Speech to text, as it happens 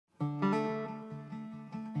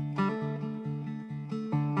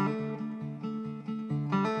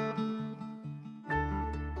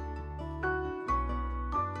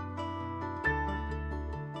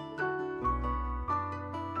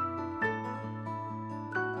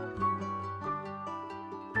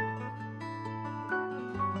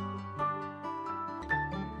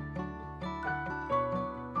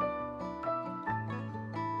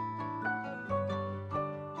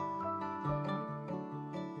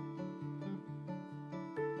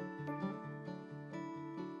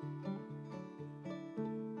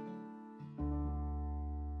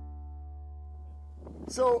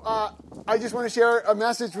So I just want to share a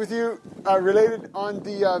message with you related on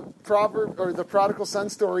the proverb or the prodigal son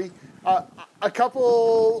story. A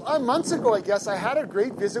couple months ago, I guess, I had a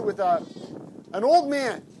great visit with an old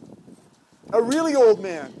man, a really old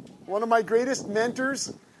man, one of my greatest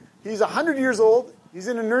mentors. He's 100 years old. He's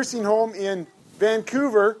in a nursing home in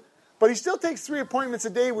Vancouver, but he still takes 3 appointments a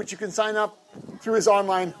day, which you can sign up through his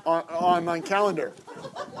online calendar.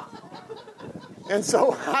 And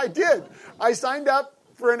so I did. I signed up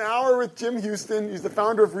for an hour with Jim Houston. He's the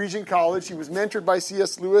founder of Regent College. He was mentored by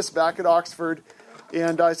C.S. Lewis back at Oxford,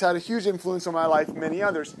 and has had a huge influence on my life and many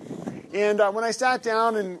others. And when I sat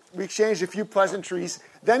down and we exchanged a few pleasantries,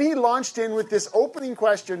 then he launched in with this opening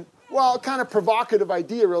question, well, kind of provocative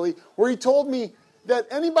idea, really, where he told me that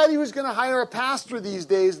anybody who's going to hire a pastor these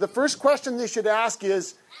days, the first question they should ask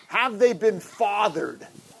is, have they been fathered?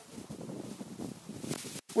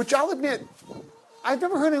 Which I'll admit, I've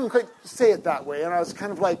never heard anyone quite say it that way, and I was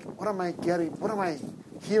kind of like, what am I getting? What am I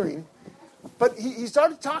hearing? But he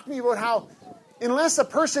started talking to me about how unless a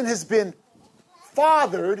person has been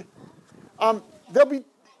fathered, there'll be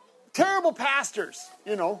terrible pastors,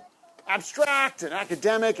 abstract and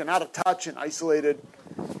academic and out of touch and isolated.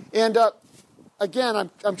 And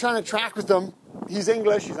again, I'm trying to track with him. He's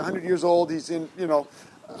English. He's 100 years old. He's in,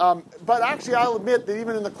 but actually I'll admit that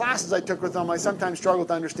even in the classes I took with him, I sometimes struggled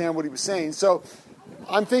to understand what he was saying. So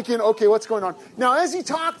I'm thinking, okay, what's going on? Now, as he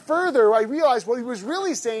talked further, I realized what he was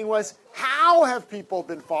really saying was, how have people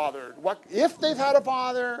been fathered? What if they've had a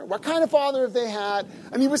father? What kind of father have they had?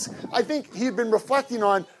 And I think he had been reflecting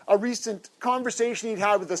on a recent conversation he'd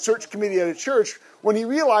had with the search committee at a church when he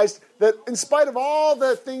realized that in spite of all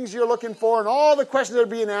the things you're looking for and all the questions that are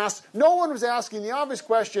being asked, no one was asking the obvious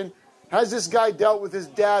question, has this guy dealt with his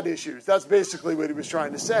dad issues? That's basically what he was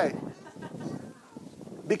trying to say.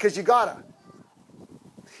 Because you gotta.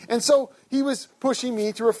 And so he was pushing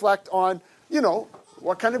me to reflect on,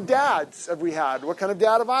 what kind of dads have we had? What kind of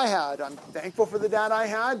dad have I had? I'm thankful for the dad I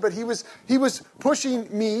had, but he was pushing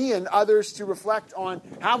me and others to reflect on,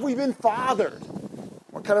 have we been fathered?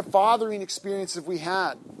 What kind of fathering experience have we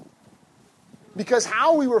had? Because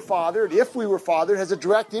how we were fathered, if we were fathered, has a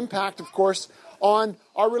direct impact, of course, on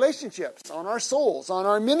our relationships, on our souls, on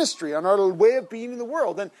our ministry, on our way of being in the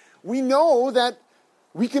world. And we know that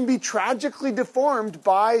we can be tragically deformed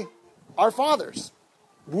by our fathers.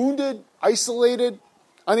 Wounded, isolated,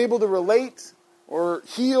 unable to relate or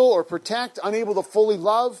heal or protect, unable to fully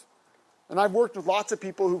love. And I've worked with lots of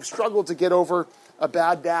people who've struggled to get over a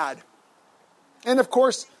bad dad. And of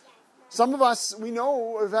course, some of us, we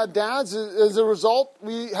know, have had dads. As a result,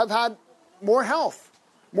 we have had more health,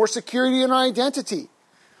 more security in our identity.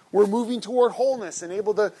 We're moving toward wholeness and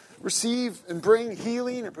able to receive and bring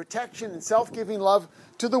healing and protection and self-giving love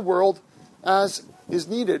to the world as is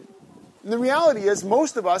needed. And the reality is,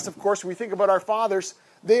 most of us, of course, when we think about our fathers,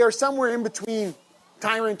 they are somewhere in between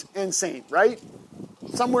tyrant and saint, right?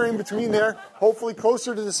 Somewhere in between there, hopefully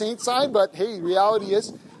closer to the saint side, but hey, reality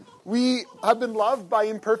is, we have been loved by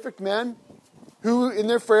imperfect men who, in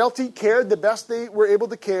their frailty, cared the best they were able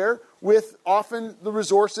to care with often the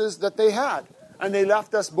resources that they had. And they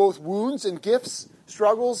left us both wounds and gifts,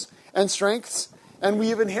 struggles and strengths. And we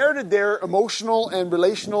have inherited their emotional and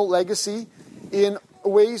relational legacy in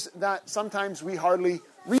ways that sometimes we hardly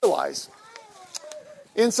realize.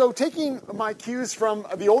 And so taking my cues from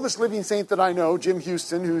the oldest living saint that I know, Jim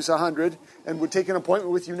Houston, who's 100, and would take an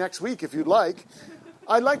appointment with you next week if you'd like,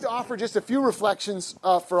 I'd like to offer just a few reflections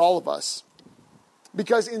for all of us.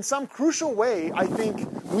 Because in some crucial way, I think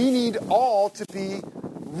we need all to be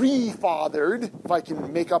refathered, if I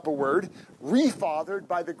can make up a word, refathered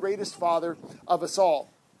by the greatest father of us all.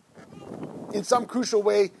 In some crucial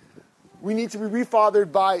way, we need to be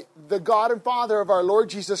refathered by the God and Father of our Lord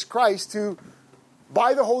Jesus Christ, who,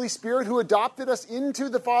 by the Holy Spirit, who adopted us into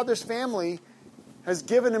the Father's family, has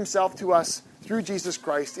given himself to us through Jesus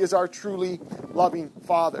Christ, is our truly loving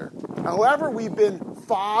Father. Now, however we've been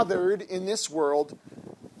fathered in this world,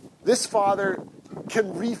 this Father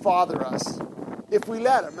can refather us if we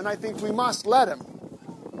let him, and I think we must let him.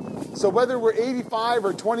 So whether we're 85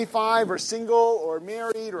 or 25 or single or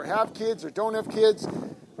married or have kids or don't have kids,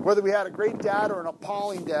 whether we had a great dad or an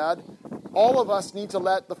appalling dad, all of us need to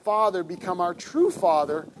let the Father become our true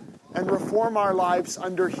Father and reform our lives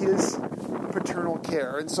under his paternal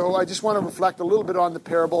care. And so I just want to reflect a little bit on the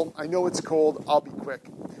parable. I know it's cold. I'll be quick.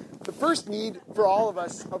 The first need for all of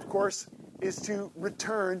us, of course, is to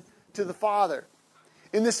return to the Father.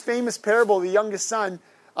 In this famous parable, the youngest son,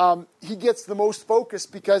 he gets the most focus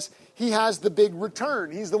because he has the big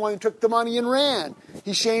return. He's the one who took the money and ran.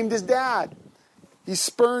 He shamed his dad. He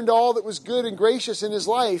spurned all that was good and gracious in his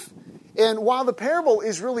life. And while the parable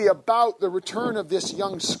is really about the return of this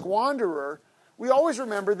young squanderer, we always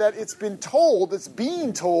remember that it's being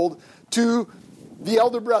told to the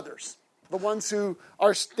elder brothers, the ones who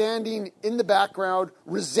are standing in the background,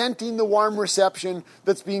 resenting the warm reception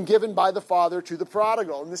that's being given by the father to the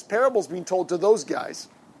prodigal. And this parable is being told to those guys.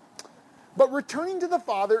 But returning to the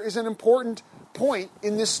father is an important point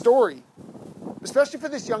in this story, especially for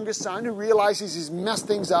this youngest son who realizes he's messed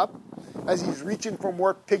things up as he's reaching for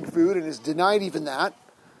more pig food and is denied even that.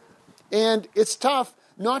 And it's tough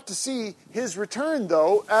not to see his return,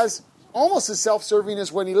 though, as almost as self-serving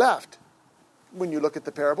as when he left, when you look at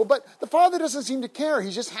the parable. But the father doesn't seem to care.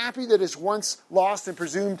 He's just happy that his once lost and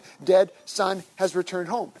presumed dead son has returned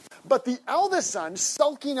home. But the eldest son,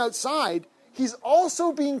 sulking outside, he's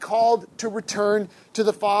also being called to return to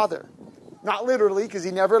the father. Not literally, because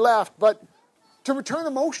he never left, but to return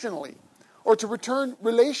emotionally, or to return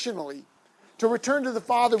relationally, to return to the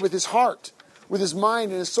father with his heart, with his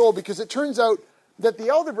mind and his soul, because it turns out that the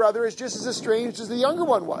elder brother is just as estranged as the younger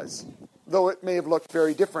one was, though it may have looked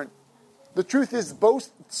very different. The truth is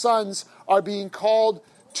both sons are being called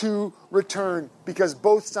to return because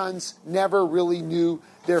both sons never really knew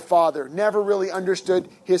their father, never really understood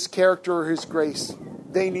his character or his grace.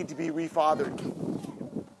 They need to be refathered.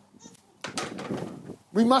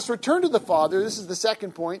 We must return to the father, this is the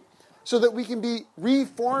second point, so that we can be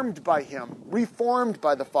reformed by him, reformed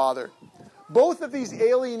by the father. Both of these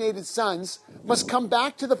alienated sons must come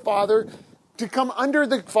back to the father, to come under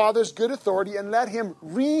the father's good authority and let him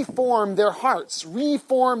reform their hearts,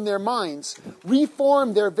 reform their minds,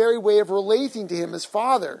 reform their very way of relating to him as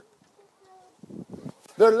father.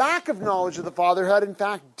 Their lack of knowledge of the father had in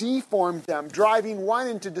fact deformed them, driving one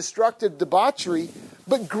into destructive debauchery,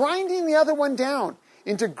 but grinding the other one down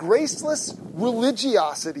into graceless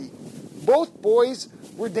religiosity. Both boys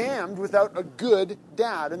were damned without a good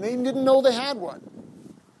dad, and they didn't know they had one.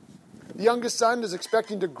 The youngest son is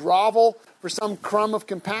expecting to grovel for some crumb of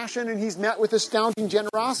compassion, and he's met with astounding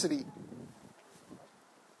generosity.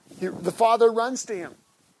 The father runs to him,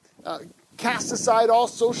 casts aside all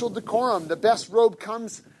social decorum. The best robe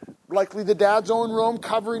comes, likely the dad's own robe,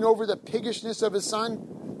 covering over the piggishness of his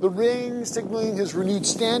son. The ring signaling his renewed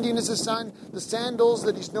standing as a son. The sandals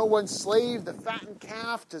that he's no one's slave. The fattened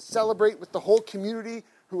calf to celebrate with the whole community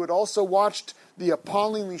who had also watched the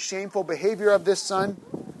appallingly shameful behavior of this son.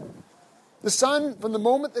 The son, from the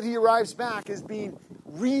moment that he arrives back, is being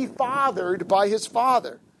refathered by his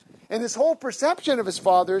father. And his whole perception of his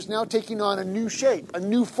father is now taking on a new shape, a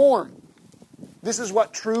new form. This is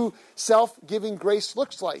what true self-giving grace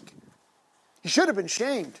looks like. He should have been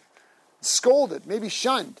shamed, scolded, maybe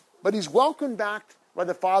shunned, but he's welcomed back by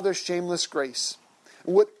the father's shameless grace.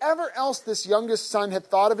 And whatever else this youngest son had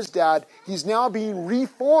thought of his dad, he's now being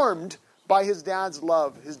reformed by his dad's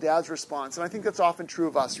love, his dad's response. And I think that's often true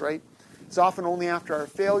of us, right? It's often only after our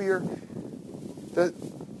failure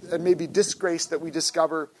and maybe disgrace that we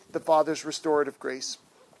discover the father's restorative grace.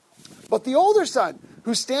 But the older son,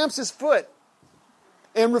 who stamps his foot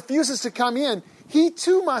and refuses to come in, he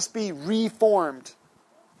too must be reformed.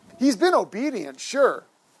 He's been obedient, sure.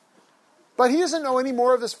 But he doesn't know any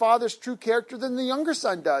more of his father's true character than the younger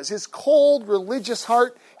son does. His cold, religious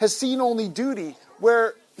heart has seen only duty,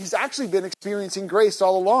 where he's actually been experiencing grace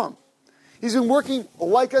all along. He's been working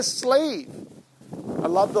like a slave. I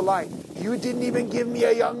love the line. You didn't even give me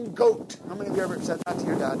a young goat. How many of you ever said that to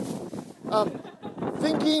your dad?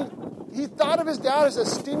 He thought of his dad as a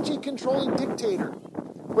stingy, controlling dictator,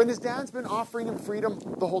 when his dad's been offering him freedom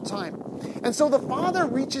the whole time. And so the father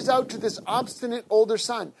reaches out to this obstinate older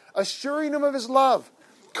son, assuring him of his love,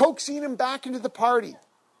 coaxing him back into the party.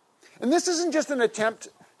 And this isn't just an attempt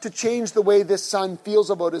to change the way this son feels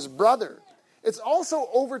about his brother. It's also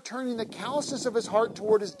overturning the callousness of his heart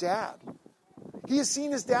toward his dad. He has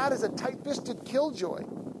seen his dad as a tight-fisted killjoy,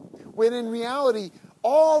 when in reality,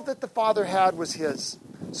 all that the father had was his.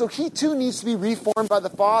 So he too needs to be reformed by the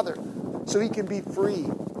father, so he can be free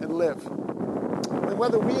and live. And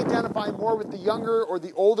whether we identify more with the younger or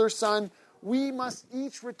the older son, we must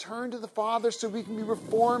each return to the father so we can be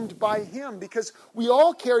reformed by him, because we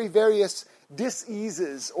all carry various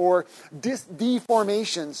diseases or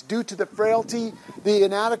deformations due to the frailty, the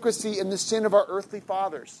inadequacy, and the sin of our earthly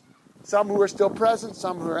fathers. Some who are still present,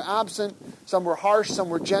 some who are absent, some were harsh, some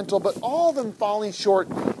were gentle, but all of them falling short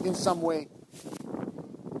in some way.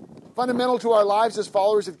 Fundamental to our lives as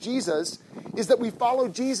followers of Jesus is that we follow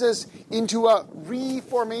Jesus into a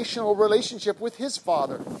reformational relationship with his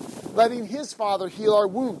Father, letting his Father heal our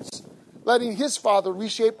wounds, letting his Father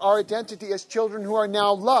reshape our identity as children who are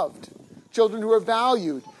now loved, children who are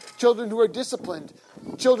valued, children who are disciplined,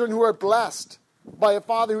 children who are blessed, by a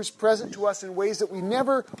Father who's present to us in ways that we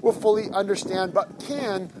never will fully understand, but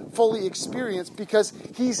can fully experience, because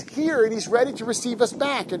He's here and He's ready to receive us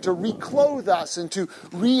back and to reclothe us and to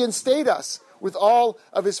reinstate us with all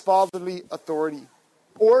of His fatherly authority.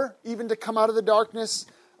 Or even to come out of the darkness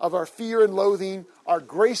of our fear and loathing, our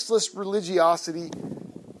graceless religiosity,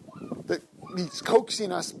 that He's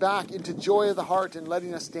coaxing us back into joy of the heart and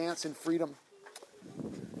letting us dance in freedom.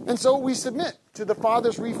 And so we submit to the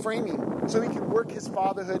Father's reframing so He can work His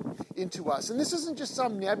fatherhood into us. And this isn't just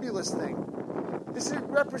some nebulous thing. This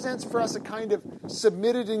represents for us a kind of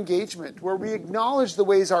submitted engagement where we acknowledge the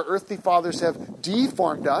ways our earthly fathers have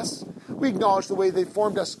deformed us. We acknowledge the way they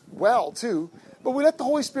formed us well, too. But we let the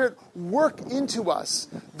Holy Spirit work into us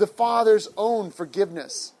the Father's own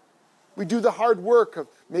forgiveness. We do the hard work of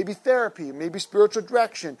maybe therapy, maybe spiritual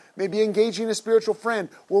direction, maybe engaging a spiritual friend,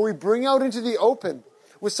 where we bring out into the open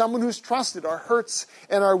with someone who's trusted our hurts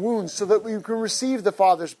and our wounds so that we can receive the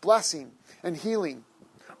Father's blessing and healing.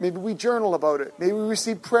 Maybe we journal about it. Maybe we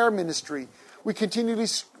receive prayer ministry. We continually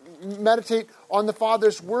meditate on the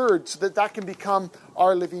Father's word so that that can become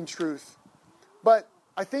our living truth. But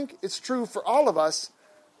I think it's true for all of us.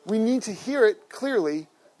 We need to hear it clearly.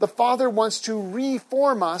 The Father wants to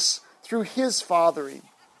reform us through His fathering.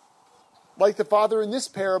 Like the Father in this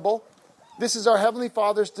parable, this is our Heavenly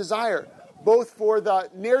Father's desire, both for the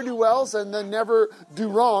ne'er-do-wells and the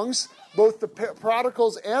never-do-wrongs, both the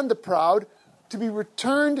prodigals and the proud, to be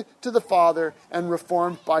returned to the Father and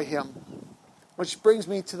reformed by Him. Which brings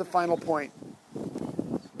me to the final point.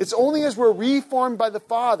 It's only as we're reformed by the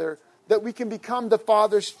Father that we can become the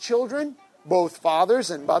Father's children, both fathers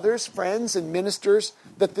and mothers, friends and ministers,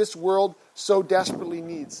 that this world so desperately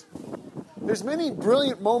needs. There's many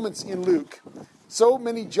brilliant moments in Luke, so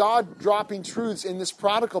many jaw-dropping truths in this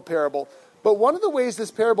prodigal parable, but one of the ways this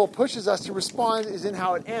parable pushes us to respond is in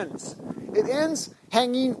how it ends. It ends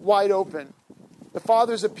hanging wide open. The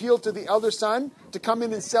father's appeal to the elder son to come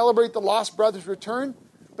in and celebrate the lost brother's return,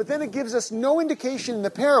 but then it gives us no indication in the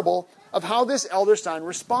parable of how this elder son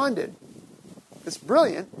responded. It's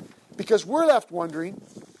brilliant because we're left wondering,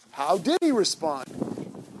 how did he respond?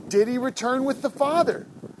 Did he return with the Father?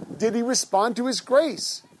 Did he respond to His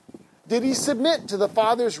grace? Did he submit to the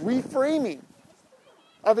Father's reframing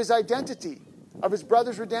of his identity, of his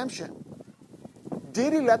brother's redemption?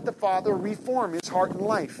 Did he let the Father reform his heart and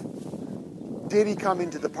life? Did he come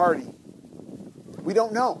into the party? We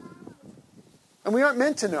don't know. And we aren't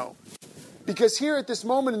meant to know. Because here at this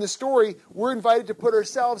moment in the story, we're invited to put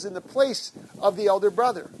ourselves in the place of the elder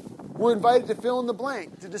brother. We're invited to fill in the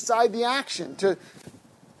blank, to decide the action, to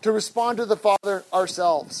respond to the Father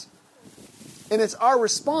ourselves. And it's our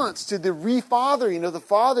response to the refathering of the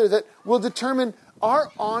Father that will determine our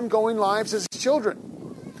ongoing lives as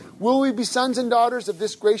children. Will we be sons and daughters of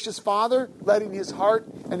this gracious Father, letting His heart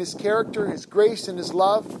and His character, His grace and His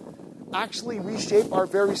love actually reshape our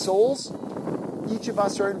very souls? Each of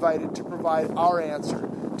us are invited to provide our answer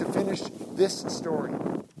to finish this story.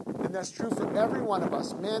 And that's true for every one of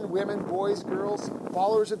us, men, women, boys, girls,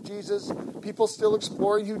 followers of Jesus, people still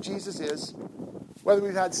exploring who Jesus is, whether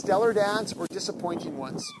we've had stellar dads or disappointing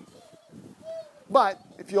ones. But,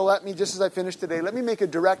 if you'll let me, just as I finish today, let me make a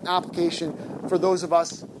direct application for those of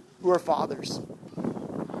us who are fathers.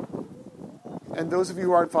 And those of you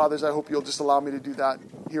who aren't fathers, I hope you'll just allow me to do that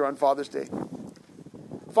here on Father's Day.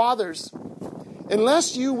 Fathers,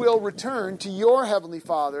 unless you will return to your Heavenly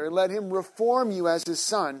Father and let Him reform you as His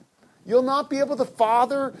Son, you'll not be able to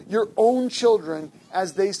father your own children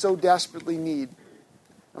as they so desperately need.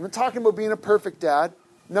 I'm not talking about being a perfect dad.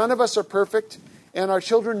 None of us are perfect, and our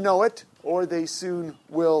children know it, or they soon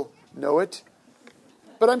will know it.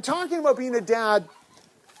 But I'm talking about being a dad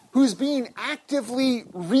who's being actively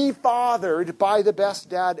refathered by the best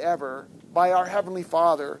dad ever, by our Heavenly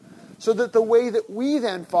Father, so that the way that we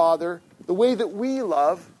then father, the way that we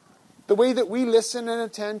love, the way that we listen and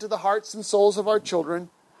attend to the hearts and souls of our children,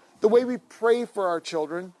 the way we pray for our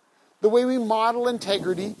children, the way we model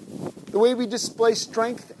integrity, the way we display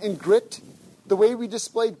strength and grit, the way we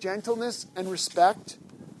display gentleness and respect,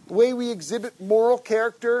 the way we exhibit moral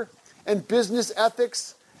character and business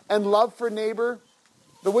ethics and love for neighbor,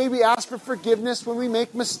 the way we ask for forgiveness when we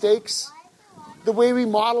make mistakes, the way we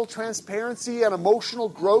model transparency and emotional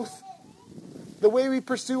growth, the way we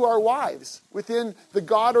pursue our wives within the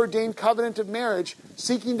God-ordained covenant of marriage,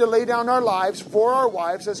 seeking to lay down our lives for our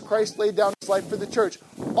wives as Christ laid down His life for the church.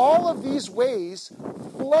 All of these ways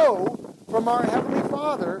flow from our Heavenly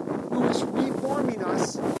Father who is reforming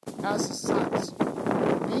us as His sons.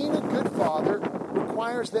 Being a good father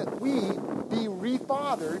requires that we be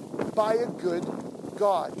refathered by a good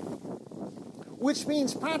God. which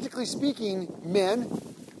means, practically speaking, men,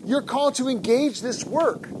 you're called to engage this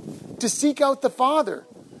work, to seek out the Father,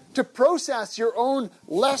 to process your own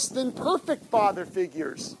less than perfect father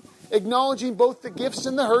figures, acknowledging both the gifts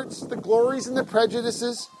and the hurts, the glories and the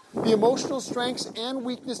prejudices, the emotional strengths and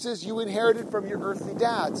weaknesses you inherited from your earthly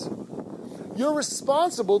dads. You're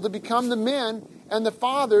responsible to become the men and the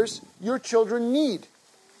fathers your children need.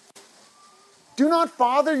 Do not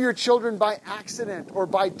father your children by accident or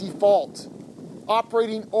by default,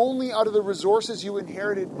 operating only out of the resources you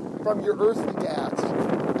inherited from your earthly dads.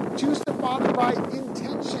 Choose to father by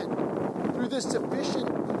intention through the sufficient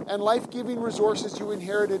and life-giving resources you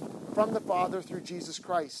inherited from the Father through Jesus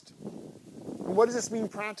Christ. And what does this mean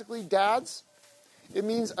practically, dads? It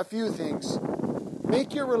means a few things.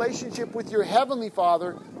 Make your relationship with your Heavenly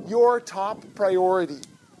Father your top priority.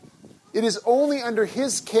 It is only under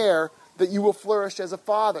His care that you will flourish as a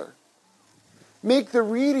father. Make the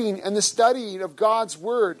reading and the studying of God's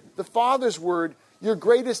Word, the Father's Word, your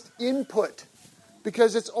greatest input,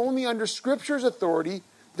 because it's only under Scripture's authority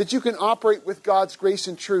that you can operate with God's grace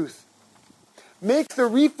and truth. Make the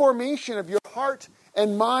reformation of your heart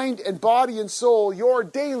and mind and body and soul your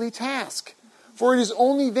daily task, for it is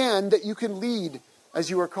only then that you can lead as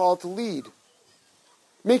you are called to lead.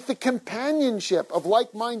 Make the companionship of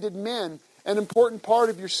like-minded men an important part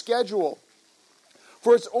of your schedule,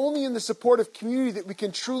 for it's only in the supportive community that we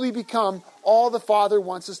can truly become all the Father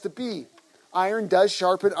wants us to be. Iron does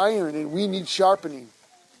sharpen iron, and we need sharpening.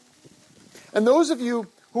 And those of you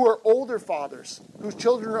who are older fathers, whose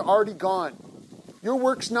children are already gone, your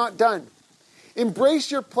work's not done. Embrace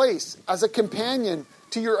your place as a companion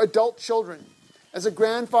to your adult children, as a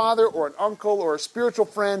grandfather or an uncle or a spiritual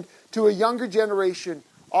friend to a younger generation,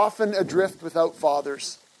 often adrift without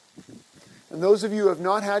fathers. And those of you who have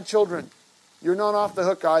not had children, you're not off the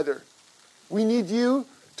hook either. We need you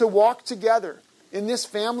to walk together in this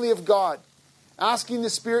family of God, asking the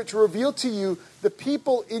Spirit to reveal to you the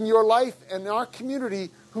people in your life and in our community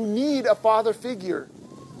who need a father figure.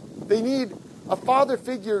 They need a father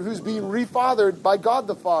figure who's being refathered by God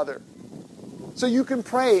the Father. So you can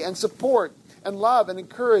pray and support and love and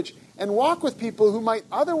encourage and walk with people who might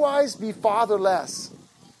otherwise be fatherless.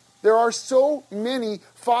 There are so many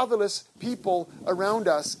fatherless people around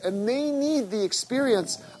us, and they need the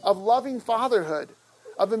experience of loving fatherhood,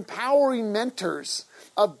 of empowering mentors,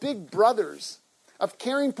 of big brothers, of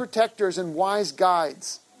caring protectors and wise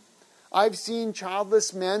guides. I've seen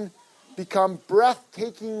childless men become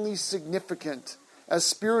breathtakingly significant as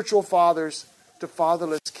spiritual fathers to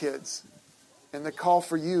fatherless kids. And the call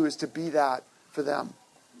for you is to be that for them.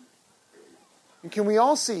 And can we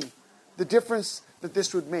all see the difference that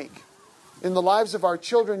this would make? In the lives of our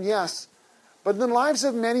children, yes, but in the lives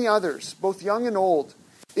of many others, both young and old,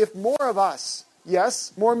 if more of us,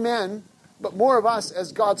 yes, more men, but more of us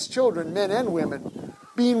as God's children, men and women,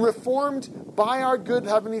 being reformed by our good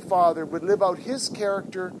Heavenly Father, would live out His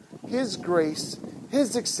character, His grace,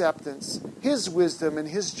 His acceptance, His wisdom, and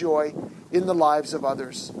His joy in the lives of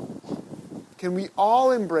others. Can we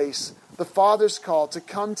all embrace the Father's call to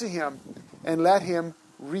come to Him and let Him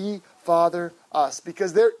re-father us?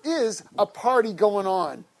 Because there is a party going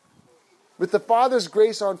on with the Father's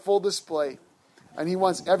grace on full display, and He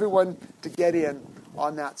wants everyone to get in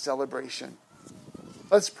on that celebration.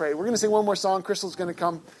 Let's pray. We're going to sing one more song. Crystal's going to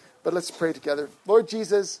come, but let's pray together. Lord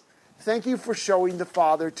Jesus, thank you for showing the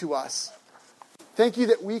Father to us. Thank you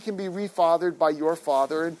that we can be refathered by your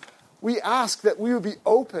Father, and we ask that we would be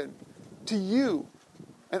open to you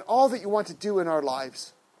and all that you want to do in our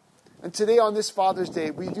lives. And today on this Father's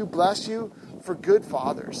Day, we do bless you for good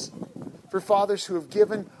fathers, for fathers who have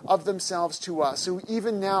given of themselves to us, who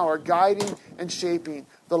even now are guiding and shaping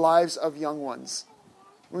the lives of young ones.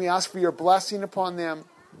 We ask for your blessing upon them,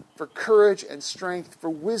 for courage and strength, for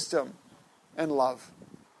wisdom and love.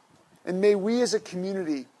 And may we as a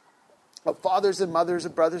community of fathers and mothers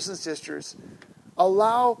and brothers and sisters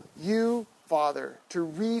allow you, Father, to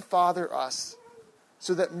re-father us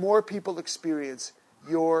so that more people experience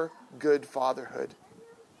your good fatherhood.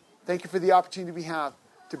 Thank you for the opportunity we have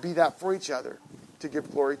to be that for each other, to give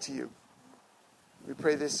glory to you. We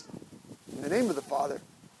pray this in the name of the Father,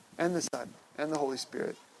 and the Son, and the Holy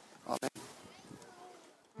Spirit. Amen.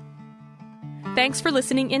 Thanks for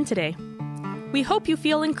listening in today. We hope you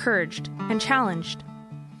feel encouraged and challenged.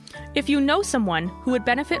 If you know someone who would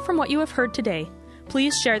benefit from what you have heard today,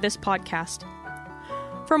 please share this podcast.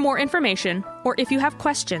 For more information, or if you have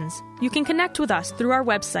questions, you can connect with us through our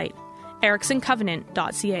website,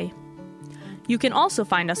 ericksoncovenant.ca. You can also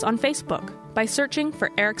find us on Facebook by searching for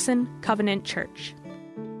Erickson Covenant Church.